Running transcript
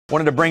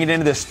Wanted to bring it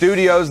into the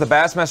studios, the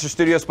Bassmaster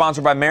Studio,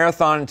 sponsored by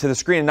Marathon, to the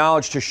Screen of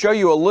Knowledge to show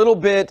you a little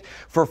bit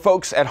for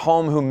folks at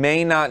home who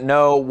may not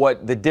know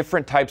what the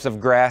different types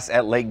of grass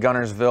at Lake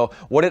Guntersville,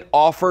 what it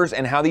offers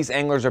and how these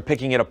anglers are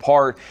picking it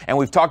apart. And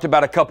we've talked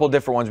about a couple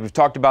different ones. We've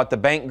talked about the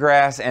bank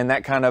grass and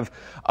that kind of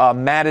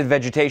matted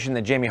vegetation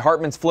that Jamie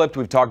Hartman's flipped.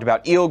 We've talked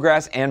about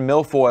eelgrass and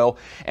milfoil.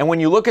 And when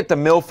you look at the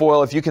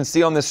milfoil, if you can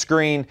see on the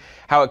screen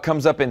how it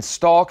comes up in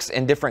stalks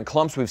and different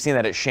clumps, we've seen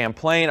that at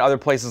Champlain, other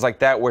places like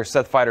that where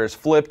Seth Fighter is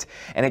flipped.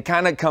 And it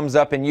kind of comes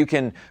up and you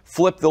can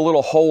flip the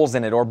little holes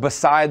in it or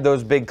beside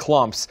those big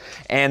clumps.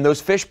 And those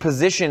fish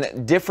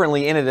position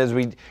differently in it as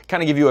we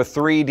kind of give you a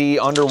 3D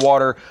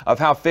underwater of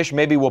how fish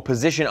maybe will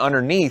position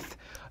underneath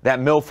that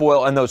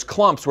milfoil and those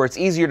clumps where it's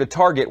easier to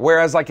target.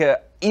 Whereas like a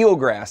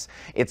eelgrass,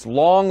 it's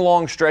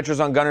long stretches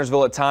on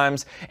Guntersville at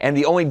times. And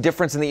the only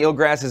difference in the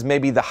eelgrass is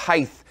maybe the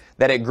height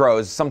that it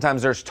grows.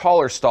 Sometimes there's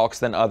taller stalks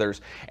than others,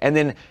 and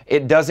then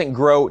it doesn't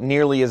grow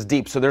nearly as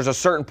deep. So there's a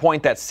certain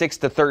point, that 6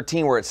 to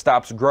 13, where it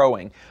stops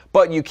growing.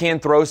 But you can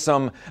throw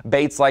some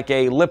baits like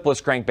a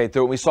lipless crankbait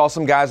through it. We saw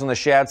some guys on the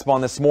shad spawn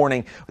this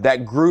morning,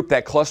 that group,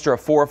 that cluster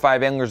of 4 or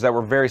 5 anglers that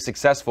were very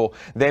successful.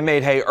 They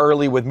made hay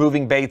early with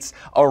moving baits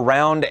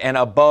around and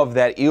above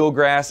that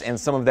eelgrass and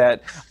some of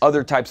that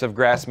other types of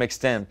grass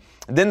mixed in.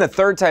 Then the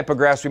third type of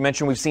grass we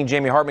mentioned, we've seen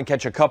Jamie Hartman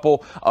catch a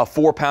couple, a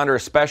 4-pounder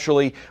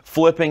especially,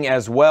 flipping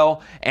as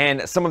well.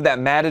 And some of that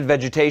matted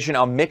vegetation,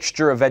 a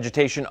mixture of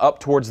vegetation up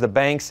towards the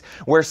banks,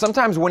 where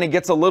sometimes when it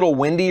gets a little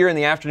windier in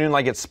the afternoon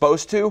like it's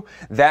supposed to,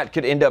 that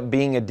could end up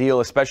being a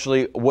deal,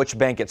 especially which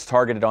bank it's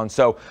targeted on.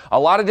 So a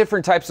lot of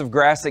different types of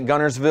grass at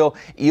Guntersville.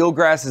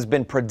 Eelgrass has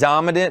been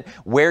predominant.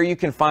 Where you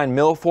can find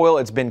milfoil,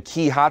 it's been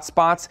key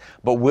hotspots,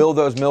 but will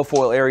those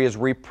milfoil areas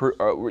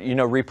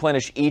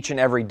replenish each and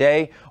every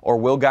day, or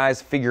will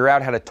guys figure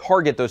out how to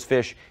target those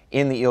fish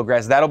in the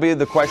eelgrass? That'll be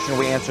the question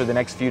we answer the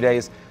next few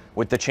days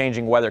with the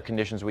changing weather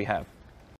conditions we have.